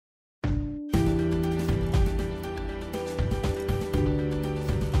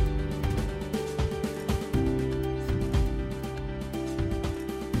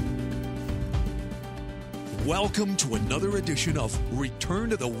Welcome to another edition of Return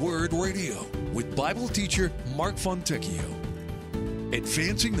to the Word Radio with Bible teacher Mark Fontecchio.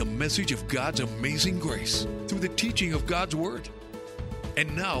 Advancing the message of God's amazing grace through the teaching of God's Word.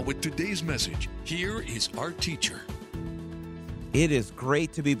 And now with today's message, here is our teacher. It is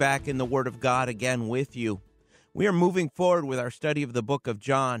great to be back in the Word of God again with you. We are moving forward with our study of the book of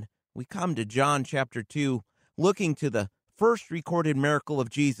John. We come to John chapter 2, looking to the first recorded miracle of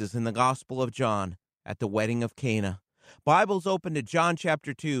Jesus in the Gospel of John at the wedding of Cana. Bibles open to John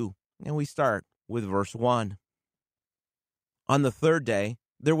chapter 2, and we start with verse 1. On the third day,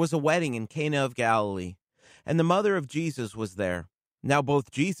 there was a wedding in Cana of Galilee, and the mother of Jesus was there. Now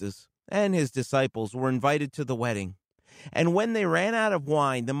both Jesus and his disciples were invited to the wedding. And when they ran out of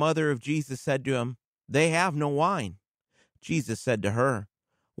wine, the mother of Jesus said to him, "They have no wine." Jesus said to her,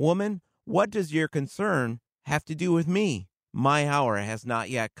 "Woman, what does your concern have to do with me? My hour has not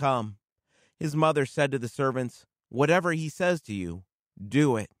yet come." His mother said to the servants, "Whatever he says to you,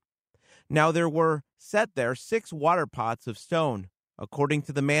 do it." Now there were set there 6 water pots of stone, according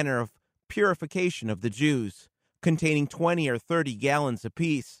to the manner of purification of the Jews, containing 20 or 30 gallons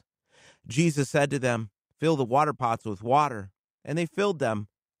apiece. Jesus said to them, "Fill the water pots with water." And they filled them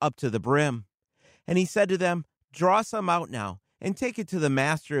up to the brim. And he said to them, "Draw some out now, and take it to the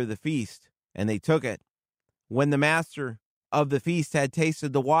master of the feast." And they took it. When the master of the feast had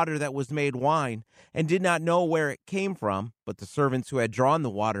tasted the water that was made wine, and did not know where it came from, but the servants who had drawn the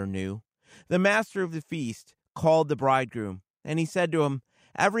water knew, the master of the feast called the bridegroom, and he said to him,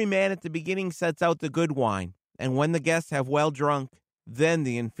 "Every man at the beginning sets out the good wine, and when the guests have well drunk, then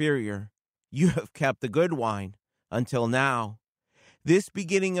the inferior. You have kept the good wine until now." This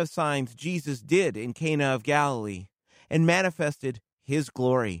beginning of signs Jesus did in Cana of Galilee, and manifested his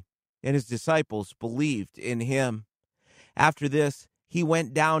glory, and his disciples believed in him. After this, he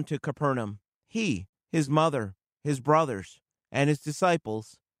went down to Capernaum, he, his mother, his brothers, and his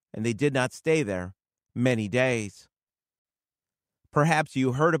disciples, and they did not stay there many days. Perhaps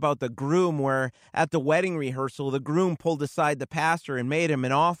you heard about the groom where, at the wedding rehearsal, the groom pulled aside the pastor and made him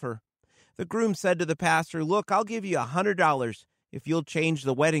an offer. The groom said to the pastor, "Look, I'll give you $100 if you'll change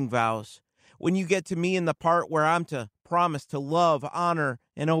the wedding vows. When you get to me in the part where I'm to promise to love, honor,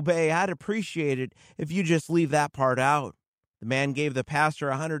 and obey, I'd appreciate it if you just leave that part out." The man gave the pastor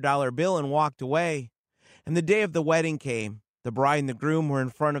a $100 bill and walked away. And the day of the wedding came. The bride and the groom were in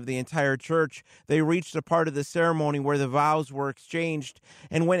front of the entire church. They reached a part of the ceremony where the vows were exchanged.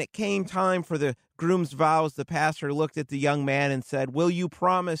 And when it came time for the groom's vows, the pastor looked at the young man and said, "Will you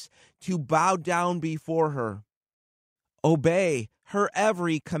promise to bow down before her, obey her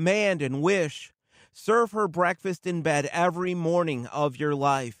every command and wish, serve her breakfast in bed every morning of your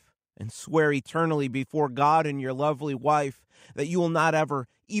life, and swear eternally before God and your lovely wife that you will not ever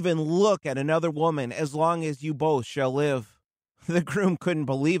even look at another woman as long as you both shall live?" The groom couldn't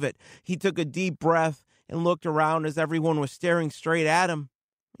believe it. He took a deep breath and looked around as everyone was staring straight at him.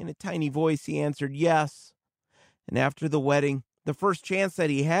 In a tiny voice, he answered yes. And after the wedding, the first chance that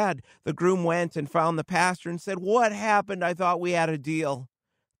he had, the groom went and found the pastor and said, "What happened? I thought we had a deal."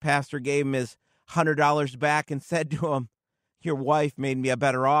 The pastor gave him his $100 back and said to him, "Your wife made me a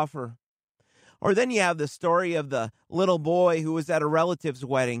better offer." Or then you have the story of the little boy who was at a relative's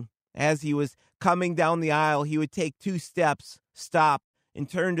wedding. As he was coming down the aisle, he would take 2 steps, stop, and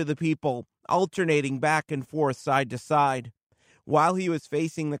turn to the people, alternating back and forth, side to side. While he was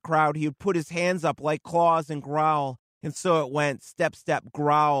facing the crowd, he would put his hands up like claws and growl. And so it went step, step,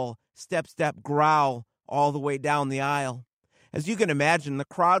 growl, step, step, growl, all the way down the aisle. As you can imagine, the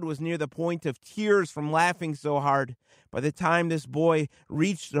crowd was near the point of tears from laughing so hard by the time this boy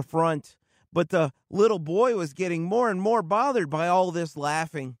reached the front. But the little boy was getting more and more bothered by all this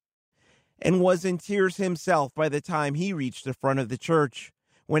laughing, and was in tears himself by the time he reached the front of the church.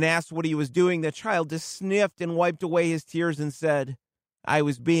 When asked what he was doing, the child just sniffed and wiped away his tears and said, "I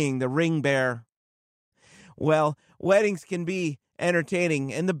was being the ring bearer." Well, weddings can be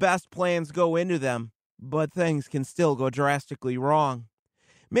entertaining, and the best plans go into them, but things can still go drastically wrong.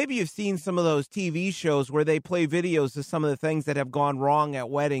 Maybe you've seen some of those TV shows where they play videos of some of the things that have gone wrong at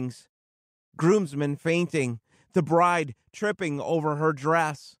weddings. Groomsmen fainting, the bride tripping over her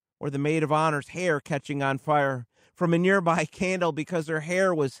dress, or the maid of honor's hair catching on fire from a nearby candle because her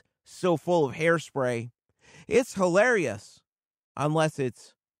hair was so full of hairspray. It's hilarious, unless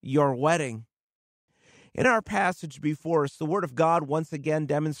it's your wedding. In our passage before us, the Word of God once again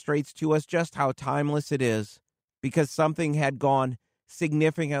demonstrates to us just how timeless it is, because something had gone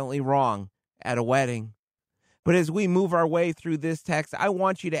significantly wrong at a wedding. But as we move our way through this text, I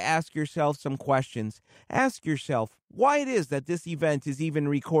want you to ask yourself some questions. Ask yourself why it is that this event is even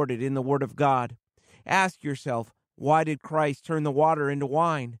recorded in the Word of God. Ask yourself, why did Christ turn the water into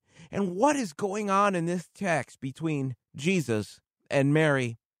wine? And what is going on in this text between Jesus and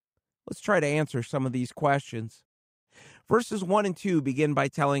Mary? Let's try to answer some of these questions. Verses 1 and 2 begin by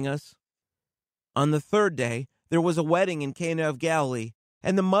telling us, on the third day, there was a wedding in Cana of Galilee,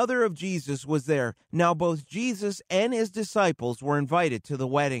 and the mother of Jesus was there. Now both Jesus and his disciples were invited to the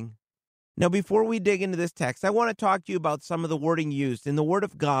wedding. Now, before we dig into this text, I want to talk to you about some of the wording used in the Word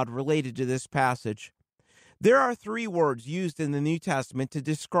of God related to this passage. There are 3 words used in the New Testament to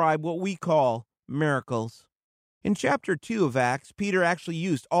describe what we call miracles. In chapter 2 of Acts, Peter actually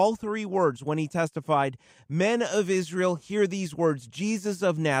used all 3 words when he testified, "Men of Israel, hear these words, Jesus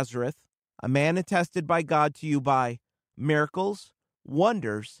of Nazareth, a man attested by God to you by miracles,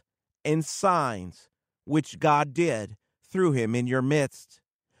 wonders, and signs, which God did through him in your midst."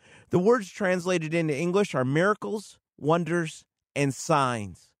 The words translated into English are miracles, wonders, and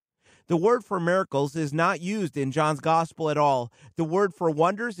signs. The word for miracles is not used in John's gospel at all. The word for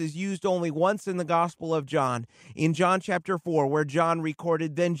wonders is used only once in the gospel of John. In John chapter 4, where John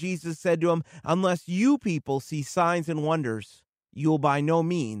recorded, "Then Jesus said to him, unless you people see signs and wonders, you will by no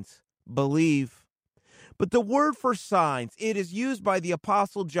means believe." But the word for signs, it is used by the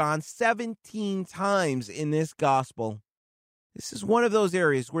Apostle John 17 times in this gospel. This is one of those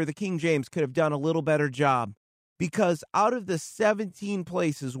areas where the King James could have done a little better job, because out of the 17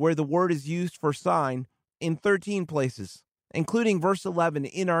 places where the word is used for sign, in 13 places, including verse 11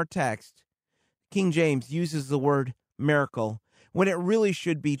 in our text, King James uses the word miracle, when it really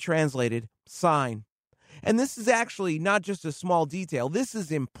should be translated sign. And this is actually not just a small detail. This is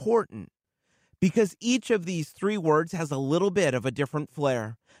important, because each of these 3 words has a little bit of a different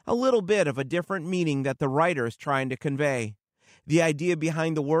flair, a little bit of a different meaning that the writer is trying to convey. The idea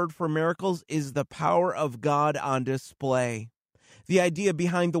behind the word for miracles is the power of God on display. The idea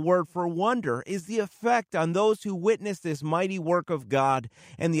behind the word for wonder is the effect on those who witness this mighty work of God.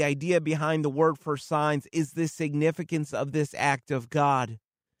 And the idea behind the word for signs is the significance of this act of God.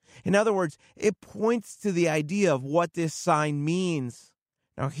 In other words, it points to the idea of what this sign means.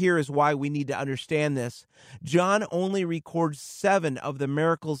 Now, here is why we need to understand this. John only records 7 of the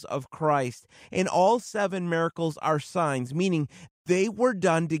miracles of Christ, and all 7 miracles are signs, meaning they were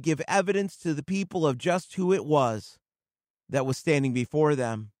done to give evidence to the people of just who it was that was standing before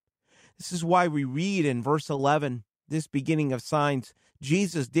them. This is why we read in verse 11, this beginning of signs,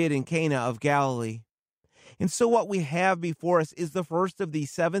 Jesus did in Cana of Galilee. And so what we have before us is the first of these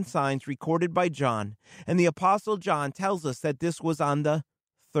 7 signs recorded by John, and the Apostle John tells us that this was on the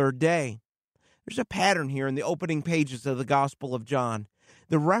 3rd day. There's a pattern here in the opening pages of the Gospel of John.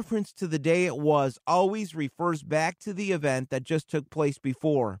 The reference to the day it was always refers back to the event that just took place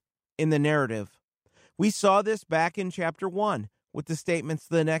before in the narrative. We saw this back in chapter 1 with the statements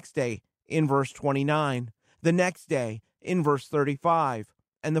the next day in verse 29, the next day in verse 35,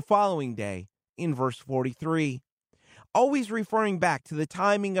 and the following day in verse 43. Always referring back to the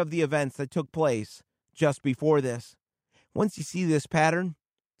timing of the events that took place just before this. Once you see this pattern,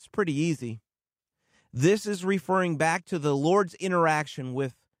 it's pretty easy. This is referring back to the Lord's interaction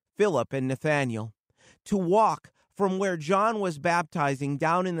with Philip and Nathanael. To walk from where John was baptizing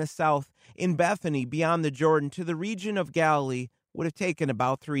down in the south in Bethany beyond the Jordan to the region of Galilee would have taken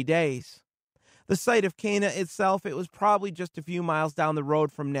about 3 days. The site of Cana itself, it was probably just a few miles down the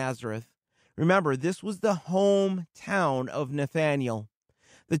road from Nazareth. Remember, this was the hometown of Nathanael.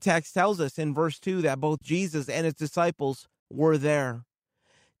 The text tells us in verse 2 that both Jesus and his disciples were there.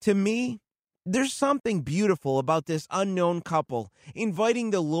 To me, there's something beautiful about this unknown couple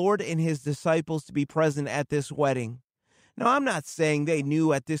inviting the Lord and his disciples to be present at this wedding. Now, I'm not saying they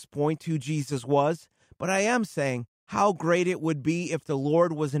knew at this point who Jesus was, but I am saying how great it would be if the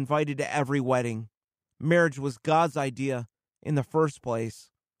Lord was invited to every wedding. Marriage was God's idea in the first place.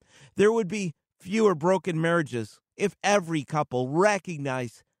 There would be fewer broken marriages if every couple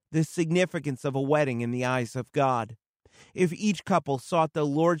recognized the significance of a wedding in the eyes of God. If each couple sought the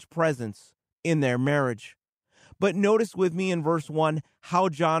Lord's presence in their marriage. But notice with me in verse 1 how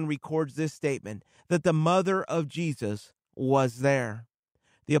John records this statement, that the mother of Jesus was there.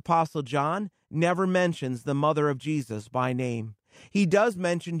 The Apostle John never mentions the mother of Jesus by name. He does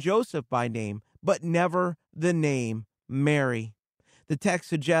mention Joseph by name, but never the name Mary. The text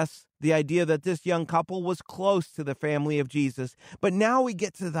suggests the idea that this young couple was close to the family of Jesus. But now we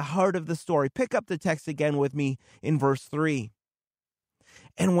get to the heart of the story. Pick up the text again with me in verse 3.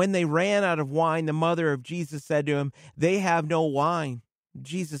 And when they ran out of wine, the mother of Jesus said to him, "They have no wine."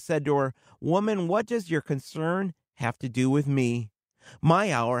 Jesus said to her, "Woman, what does your concern have to do with me?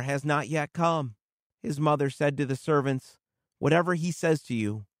 My hour has not yet come." His mother said to the servants, "Whatever he says to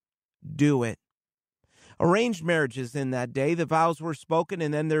you, do it." Arranged marriages in that day, the vows were spoken,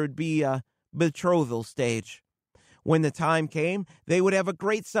 and then there would be a betrothal stage. When the time came, they would have a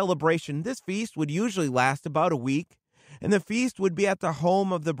great celebration. This feast would usually last about a week, and the feast would be at the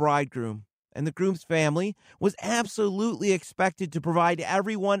home of the bridegroom. And the groom's family was absolutely expected to provide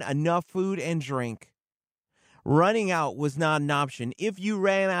everyone enough food and drink. Running out was not an option. If you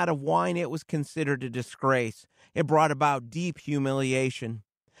ran out of wine, it was considered a disgrace. It brought about deep humiliation.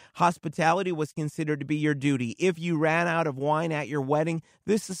 Hospitality was considered to be your duty. If you ran out of wine at your wedding,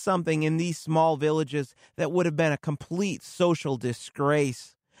 this is something in these small villages that would have been a complete social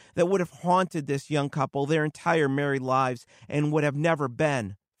disgrace, that would have haunted this young couple their entire married lives and would have never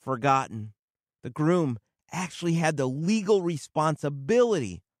been forgotten. The groom actually had the legal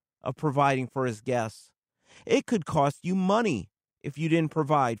responsibility of providing for his guests. It could cost you money if you didn't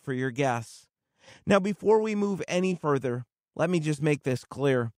provide for your guests. Now, before we move any further, let me just make this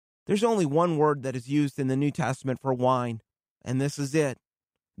clear. There's only one word that is used in the New Testament for wine, and this is it.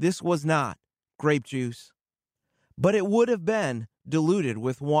 This was not grape juice, but it would have been diluted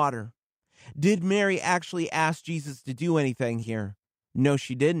with water. Did Mary actually ask Jesus to do anything here? No,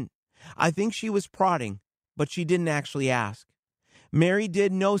 she didn't. I think she was prodding, but she didn't actually ask. Mary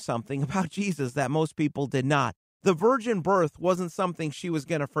did know something about Jesus that most people did not. The virgin birth wasn't something she was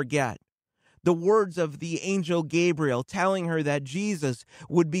going to forget. The words of the angel Gabriel telling her that Jesus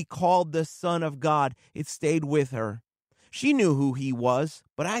would be called the Son of God, it stayed with her. She knew who he was,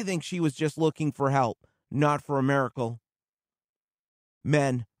 but I think she was just looking for help, not for a miracle.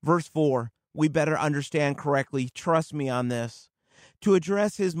 Men, verse 4, we better understand correctly. Trust me on this. To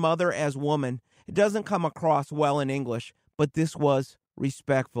address his mother as woman, it doesn't come across well in English, but this was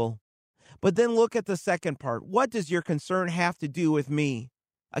respectful. But then look at the second part. What does your concern have to do with me?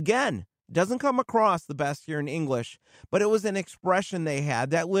 Again, it doesn't come across the best here in English, but it was an expression they had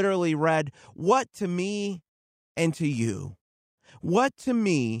that literally read, what to me and to you? What to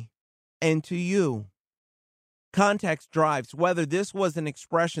me and to you? Context drives whether this was an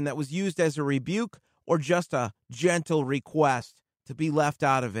expression that was used as a rebuke or just a gentle request to be left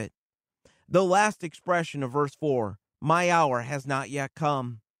out of it. The last expression of verse 4, my hour has not yet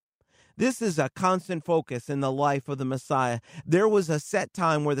come. This is a constant focus in the life of the Messiah. There was a set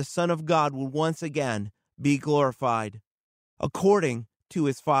time where the Son of God would once again be glorified, according to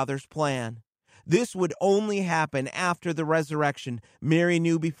his Father's plan. This would only happen after the resurrection. Mary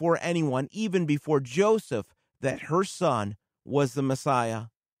knew before anyone, even before Joseph, that her son was the Messiah.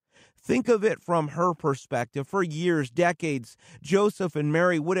 Think of it from her perspective. For years, decades, Joseph and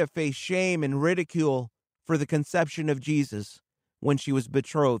Mary would have faced shame and ridicule for the conception of Jesus when she was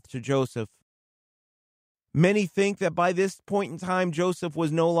betrothed to Joseph. Many think that by this point in time, Joseph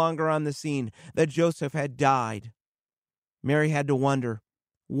was no longer on the scene, that Joseph had died. Mary had to wonder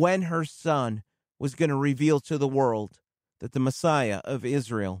when her son was going to reveal to the world that the Messiah of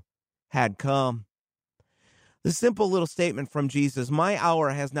Israel had come. The simple little statement from Jesus, my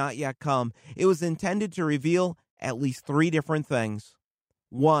hour has not yet come, it was intended to reveal at least three different things.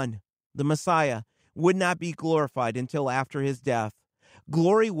 1, the Messiah would not be glorified until after his death.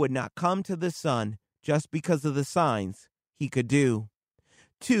 Glory would not come to the Son just because of the signs he could do.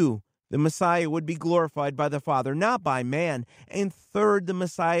 2, the Messiah would be glorified by the Father, not by man. And 3, the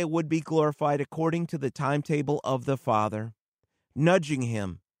Messiah would be glorified according to the timetable of the Father. Nudging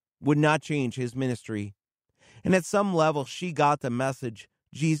him would not change his ministry. And at some level, she got the message.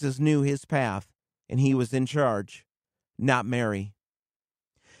 Jesus knew his path, and he was in charge, not Mary.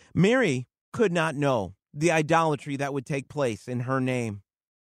 Mary could not know the idolatry that would take place in her name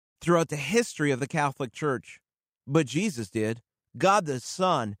throughout the history of the Catholic Church, but Jesus did. God the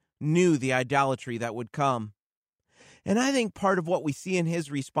Son knew the idolatry that would come. And I think part of what we see in his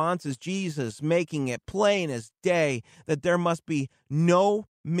response is Jesus making it plain as day that there must be no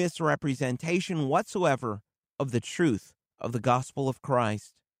misrepresentation whatsoever of the truth of the gospel of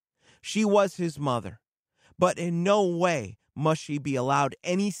Christ. She was his mother, but in no way must she be allowed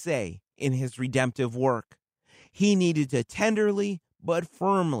any say in his redemptive work. He needed to tenderly but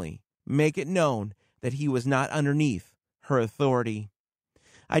firmly make it known that he was not underneath her authority.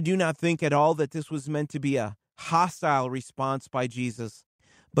 I do not think at all that this was meant to be a hostile response by Jesus,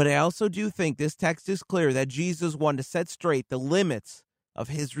 but I also do think this text is clear that Jesus wanted to set straight the limits of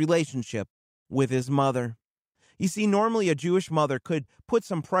his relationship with his mother. You see, normally a Jewish mother could put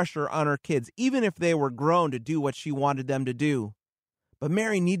some pressure on her kids, even if they were grown, to do what she wanted them to do. But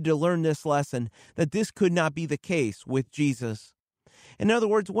Mary needed to learn this lesson, that this could not be the case with Jesus. In other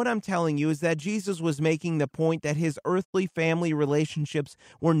words, what I'm telling you is that Jesus was making the point that his earthly family relationships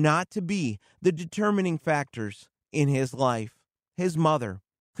were not to be the determining factors in his life. His mother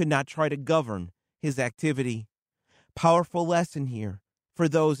could not try to govern his activity. Powerful lesson here for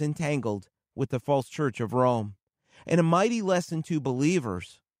those entangled with the false church of Rome, and a mighty lesson to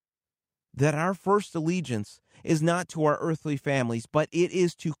believers that our first allegiance is not to our earthly families, but it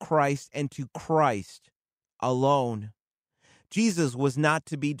is to Christ and to Christ alone. Jesus was not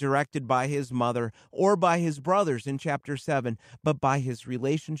to be directed by his mother or by his brothers in chapter 7, but by his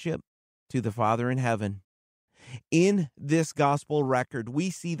relationship to the Father in heaven. In this gospel record,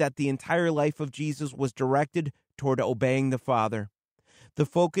 we see that the entire life of Jesus was directed toward obeying the Father. The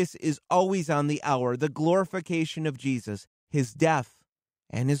focus is always on the hour, the glorification of Jesus, his death,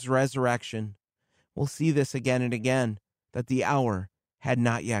 and his resurrection. We'll see this again and again, that the hour had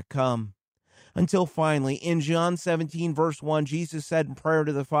not yet come. Until finally, in John 17, verse 1, Jesus said in prayer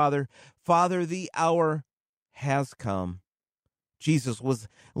to the Father, "Father, the hour has come." Jesus was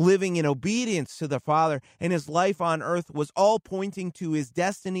living in obedience to the Father, and his life on earth was all pointing to his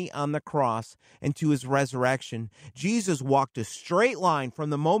destiny on the cross and to his resurrection. Jesus walked a straight line from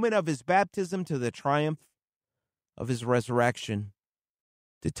the moment of his baptism to the triumph of his resurrection.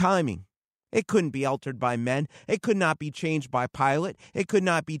 The timing, it couldn't be altered by men. It could not be changed by Pilate. It could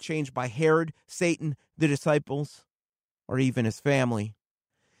not be changed by Herod, Satan, the disciples, or even his family.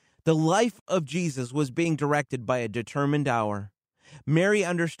 The life of Jesus was being directed by a determined hour. Mary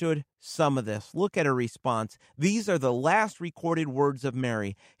understood some of this. Look at her response. These are the last recorded words of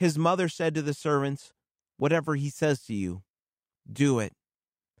Mary. His mother said to the servants, "Whatever he says to you, do it."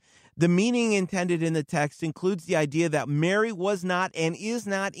 The meaning intended in the text includes the idea that Mary was not and is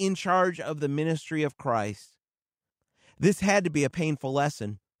not in charge of the ministry of Christ. This had to be a painful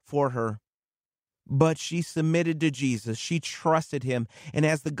lesson for her. But she submitted to Jesus. She trusted him. And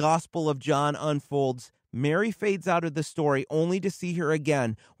as the Gospel of John unfolds, Mary fades out of the story only to see her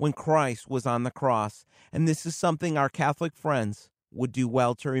again when Christ was on the cross. And this is something our Catholic friends would do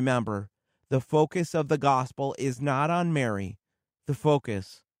well to remember. The focus of the gospel is not on Mary. The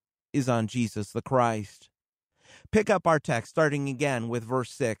focus is on Jesus the Christ. Pick up our text starting again with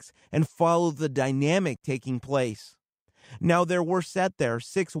verse 6 and follow the dynamic taking place. Now there were set there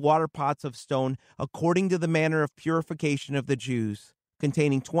 6 water pots of stone according to the manner of purification of the Jews,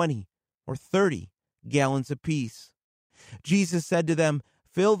 containing 20 or 30 gallons apiece. Jesus said to them,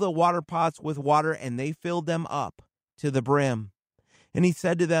 "Fill the water pots with water," and they filled them up to the brim. And he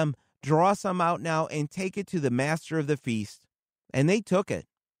said to them, "Draw some out now and take it to the master of the feast." And they took it.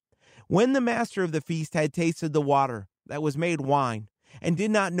 When the master of the feast had tasted the water that was made wine, and did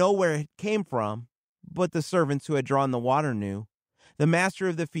not know where it came from, but the servants who had drawn the water knew, the master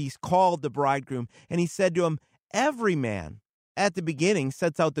of the feast called the bridegroom, and he said to him, "Every man at the beginning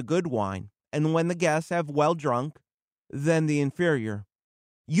sets out the good wine, and when the guests have well drunk, then the inferior.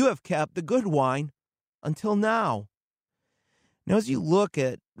 You have kept the good wine until now." Now, as you look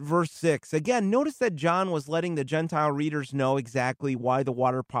at verse 6, again, notice that John was letting the Gentile readers know exactly why the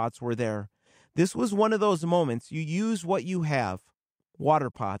water pots were there. This was one of those moments you use what you have, water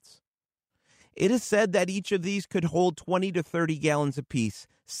pots. It is said that each of these could hold 20 to 30 gallons apiece,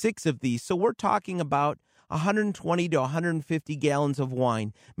 6 of these. So we're talking about 120 to 150 gallons of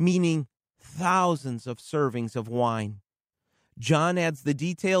wine, meaning thousands of servings of wine. John adds the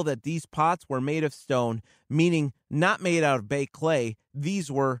detail that these pots were made of stone, meaning not made out of baked clay.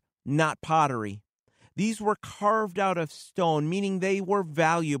 These were not pottery. These were carved out of stone, meaning they were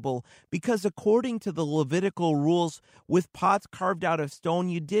valuable, because according to the Levitical rules, with pots carved out of stone,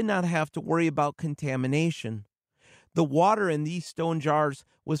 you did not have to worry about contamination. The water in these stone jars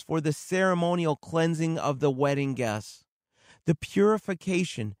was for the ceremonial cleansing of the wedding guests. The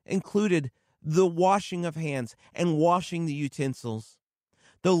purification included the washing of hands and washing the utensils.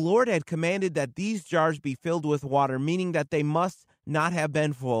 The Lord had commanded that these jars be filled with water, meaning that they must not have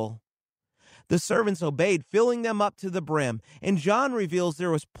been full. The servants obeyed, filling them up to the brim, and John reveals there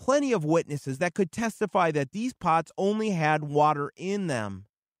was plenty of witnesses that could testify that these pots only had water in them.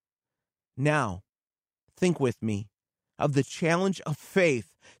 Now, think with me of the challenge of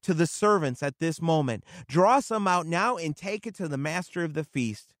faith to the servants at this moment. Draw some out now and take it to the master of the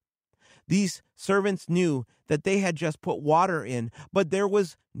feast. These servants knew that they had just put water in, but there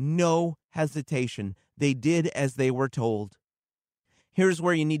was no hesitation. They did as they were told. Here's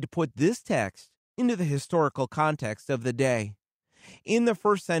where you need to put this text into the historical context of the day. In the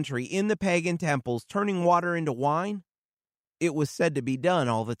first century, in the pagan temples, turning water into wine, it was said to be done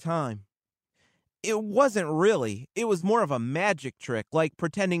all the time. It wasn't really. It was more of a magic trick, like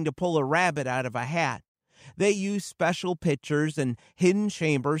pretending to pull a rabbit out of a hat. They used special pitchers and hidden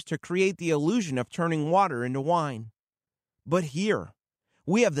chambers to create the illusion of turning water into wine. But here,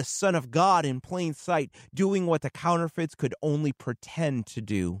 we have the Son of God in plain sight doing what the counterfeits could only pretend to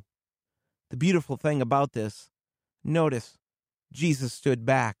do. The beautiful thing about this, notice, Jesus stood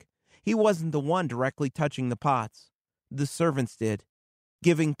back. He wasn't the one directly touching the pots. The servants did,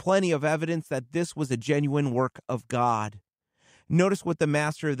 giving plenty of evidence that this was a genuine work of God. Notice what the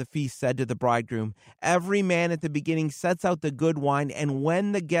master of the feast said to the bridegroom. Every man at the beginning sets out the good wine, and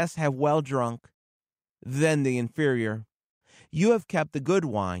when the guests have well drunk, then the inferior. You have kept the good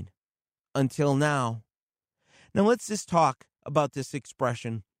wine until now. Now let's just talk about this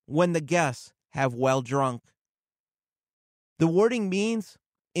expression, when the guests have well drunk. The wording means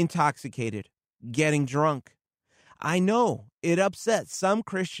intoxicated, getting drunk. I know it upsets some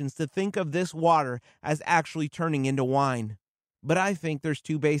Christians to think of this water as actually turning into wine, but I think there's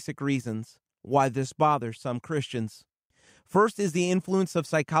two basic reasons why this bothers some Christians. First is the influence of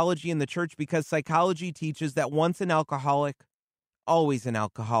psychology in the church, because psychology teaches that once an alcoholic, always an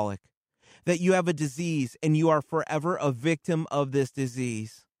alcoholic, that you have a disease and you are forever a victim of this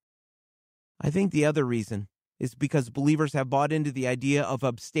disease. I think the other reason is because believers have bought into the idea of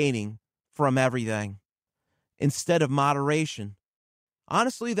abstaining from everything instead of moderation.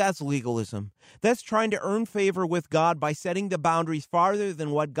 Honestly, that's legalism. That's trying to earn favor with God by setting the boundaries farther than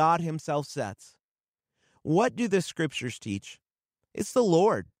what God himself sets. What do the scriptures teach? It's the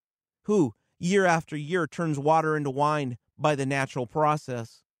Lord who, year after year, turns water into wine by the natural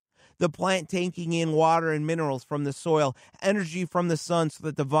process. The plant taking in water and minerals from the soil, energy from the sun, so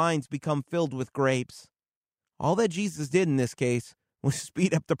that the vines become filled with grapes. All that Jesus did in this case was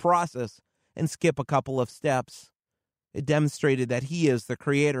speed up the process and skip a couple of steps. It demonstrated that he is the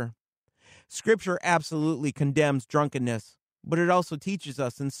creator. Scripture absolutely condemns drunkenness, but it also teaches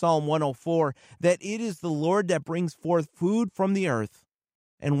us in Psalm 104 that it is the Lord that brings forth food from the earth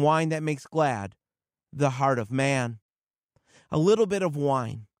and wine that makes glad the heart of man. A little bit of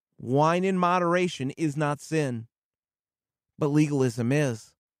wine in moderation is not sin, but legalism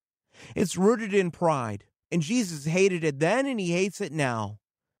is. It's rooted in pride, and Jesus hated it then and he hates it now.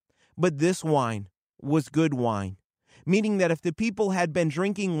 But this wine was good wine, meaning that if the people had been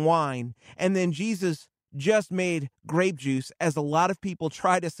drinking wine and then Jesus just made grape juice, as a lot of people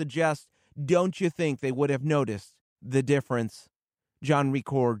try to suggest, don't you think they would have noticed the difference? John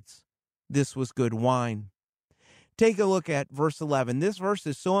records, this was good wine. Take a look at verse 11. This verse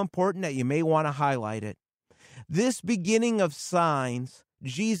is so important that you may want to highlight it. This beginning of signs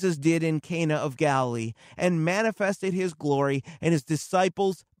Jesus did in Cana of Galilee and manifested his glory, and his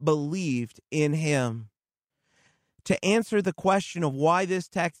disciples believed in him. To answer the question of why this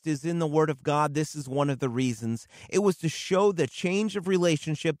text is in the Word of God, this is one of the reasons. It was to show the change of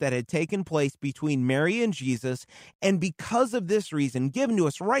relationship that had taken place between Mary and Jesus, and because of this reason, given to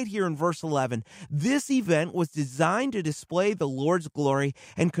us right here in verse 11, this event was designed to display the Lord's glory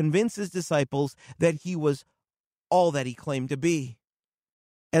and convince his disciples that he was all that he claimed to be.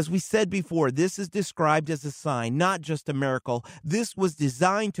 As we said before, this is described as a sign, not just a miracle. This was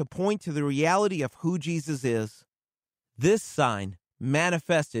designed to point to the reality of who Jesus is. This sign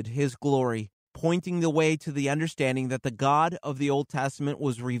manifested his glory, pointing the way to the understanding that the God of the Old Testament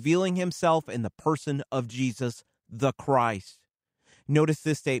was revealing himself in the person of Jesus, the Christ. Notice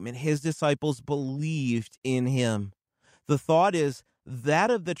this statement, his disciples believed in him. The thought is that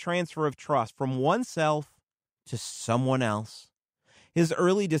of the transfer of trust from oneself to someone else. His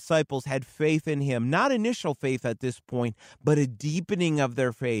early disciples had faith in him, not initial faith at this point, but a deepening of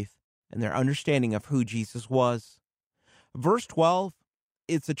their faith and their understanding of who Jesus was. Verse 12,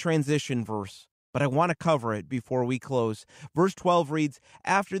 it's a transition verse, but I want to cover it before we close. Verse 12 reads,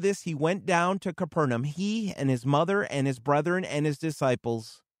 after this he went down to Capernaum, he and his mother and his brethren and his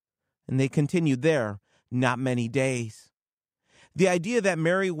disciples. And they continued there not many days. The idea that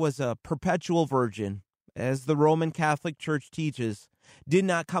Mary was a perpetual virgin, as the Roman Catholic Church teaches, did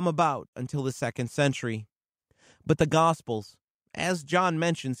not come about until the 2nd century. But the Gospels, as John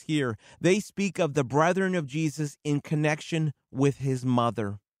mentions here, they speak of the brethren of Jesus in connection with his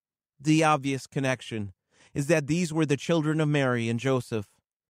mother. The obvious connection is that these were the children of Mary and Joseph.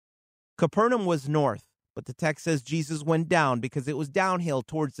 Capernaum was north, but the text says Jesus went down because it was downhill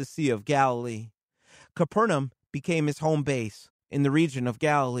towards the Sea of Galilee. Capernaum became his home base in the region of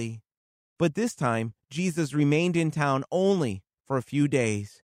Galilee. But this time, Jesus remained in town only for a few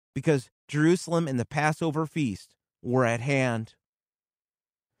days because Jerusalem and the Passover feast were at hand.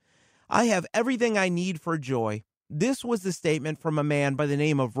 I have everything I need for joy. This was the statement from a man by the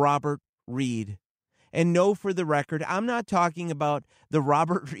name of Robert Reed. And no, for the record, I'm not talking about the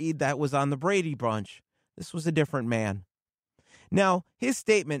Robert Reed that was on the Brady Bunch. This was a different man. Now, his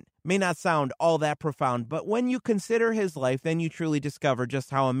statement may not sound all that profound, but when you consider his life, then you truly discover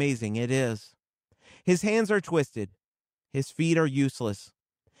just how amazing it is. His hands are twisted. His feet are useless.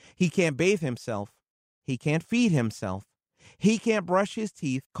 He can't bathe himself. He can't feed himself. He can't brush his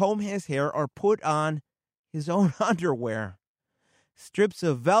teeth, comb his hair, or put on his own underwear. Strips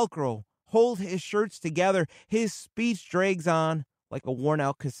of Velcro hold his shirts together. His speech drags on like a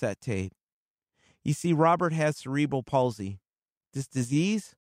worn-out cassette tape. You see, Robert has cerebral palsy. This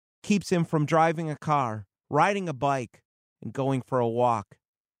disease keeps him from driving a car, riding a bike, and going for a walk.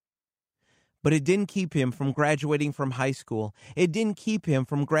 But it didn't keep him from graduating from high school. It didn't keep him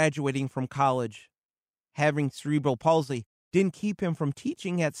from graduating from college. Having cerebral palsy didn't keep him from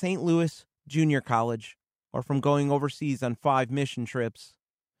teaching at St. Louis Junior College or from going overseas on 5 mission trips.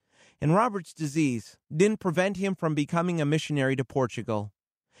 And Robert's disease didn't prevent him from becoming a missionary to Portugal.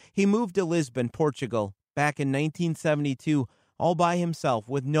 He moved to Lisbon, Portugal, back in 1972, all by himself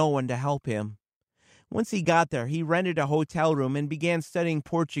with no one to help him. Once he got there, he rented a hotel room and began studying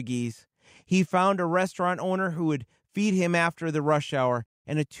Portuguese. He found a restaurant owner who would feed him after the rush hour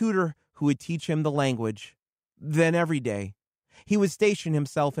and a tutor who would teach him the language. Then every day, he would station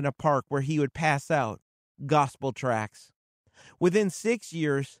himself in a park where he would pass out gospel tracts. Within 6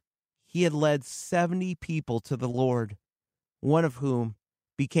 years, he had led 70 people to the Lord, one of whom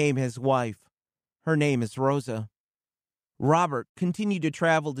became his wife. Her name is Rosa. Robert continued to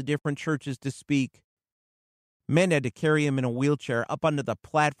travel to different churches to speak. Men had to carry him in a wheelchair up onto the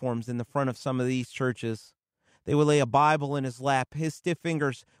platforms in the front of some of these churches. They would lay a Bible in his lap. His stiff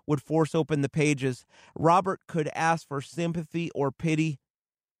fingers would force open the pages. Robert could ask for sympathy or pity,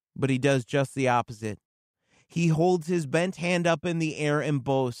 but he does just the opposite. He holds his bent hand up in the air and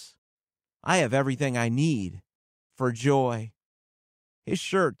boasts, "I have everything I need for joy." His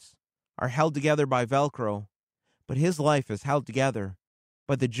shirts are held together by Velcro, but his life is held together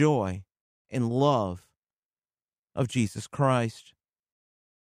by the joy and love of Jesus Christ.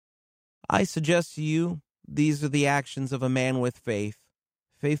 I suggest to you, these are the actions of a man with faith.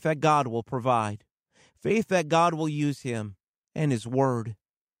 Faith that God will provide. Faith that God will use him and his word.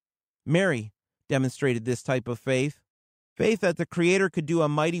 Mary demonstrated this type of faith. Faith that the Creator could do a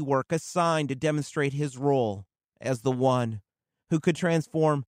mighty work, a sign to demonstrate his role as the one who could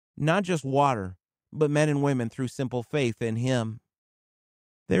transform not just water, but men and women through simple faith in him.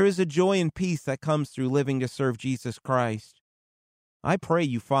 There is a joy and peace that comes through living to serve Jesus Christ. I pray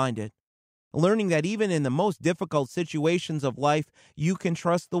you find it, learning that even in the most difficult situations of life, you can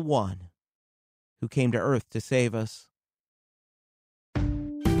trust the one who came to earth to save us.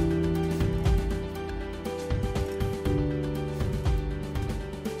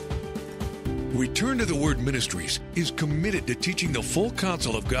 Return to the Word Ministries is committed to teaching the full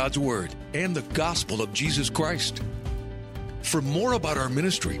counsel of God's Word and the gospel of Jesus Christ. For more about our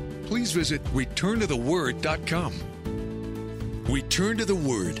ministry, please visit returntotheword.com. Return to the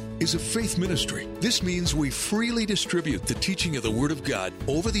Word is a faith ministry. This means we freely distribute the teaching of the Word of God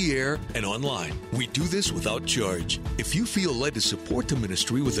over the air and online. We do this without charge. If you feel led to support the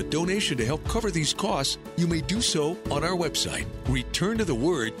ministry with a donation to help cover these costs, you may do so on our website,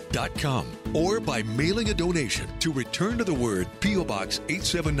 returntotheword.com, or by mailing a donation to Return to the Word, P.O. Box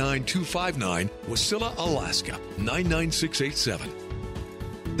 879259, Wasilla, Alaska, 99687.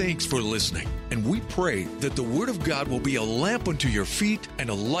 Thanks for listening, and we pray that the Word of God will be a lamp unto your feet and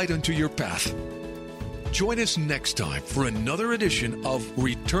a light unto your path. Join us next time for another edition of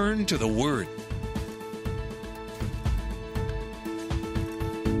Return to the Word.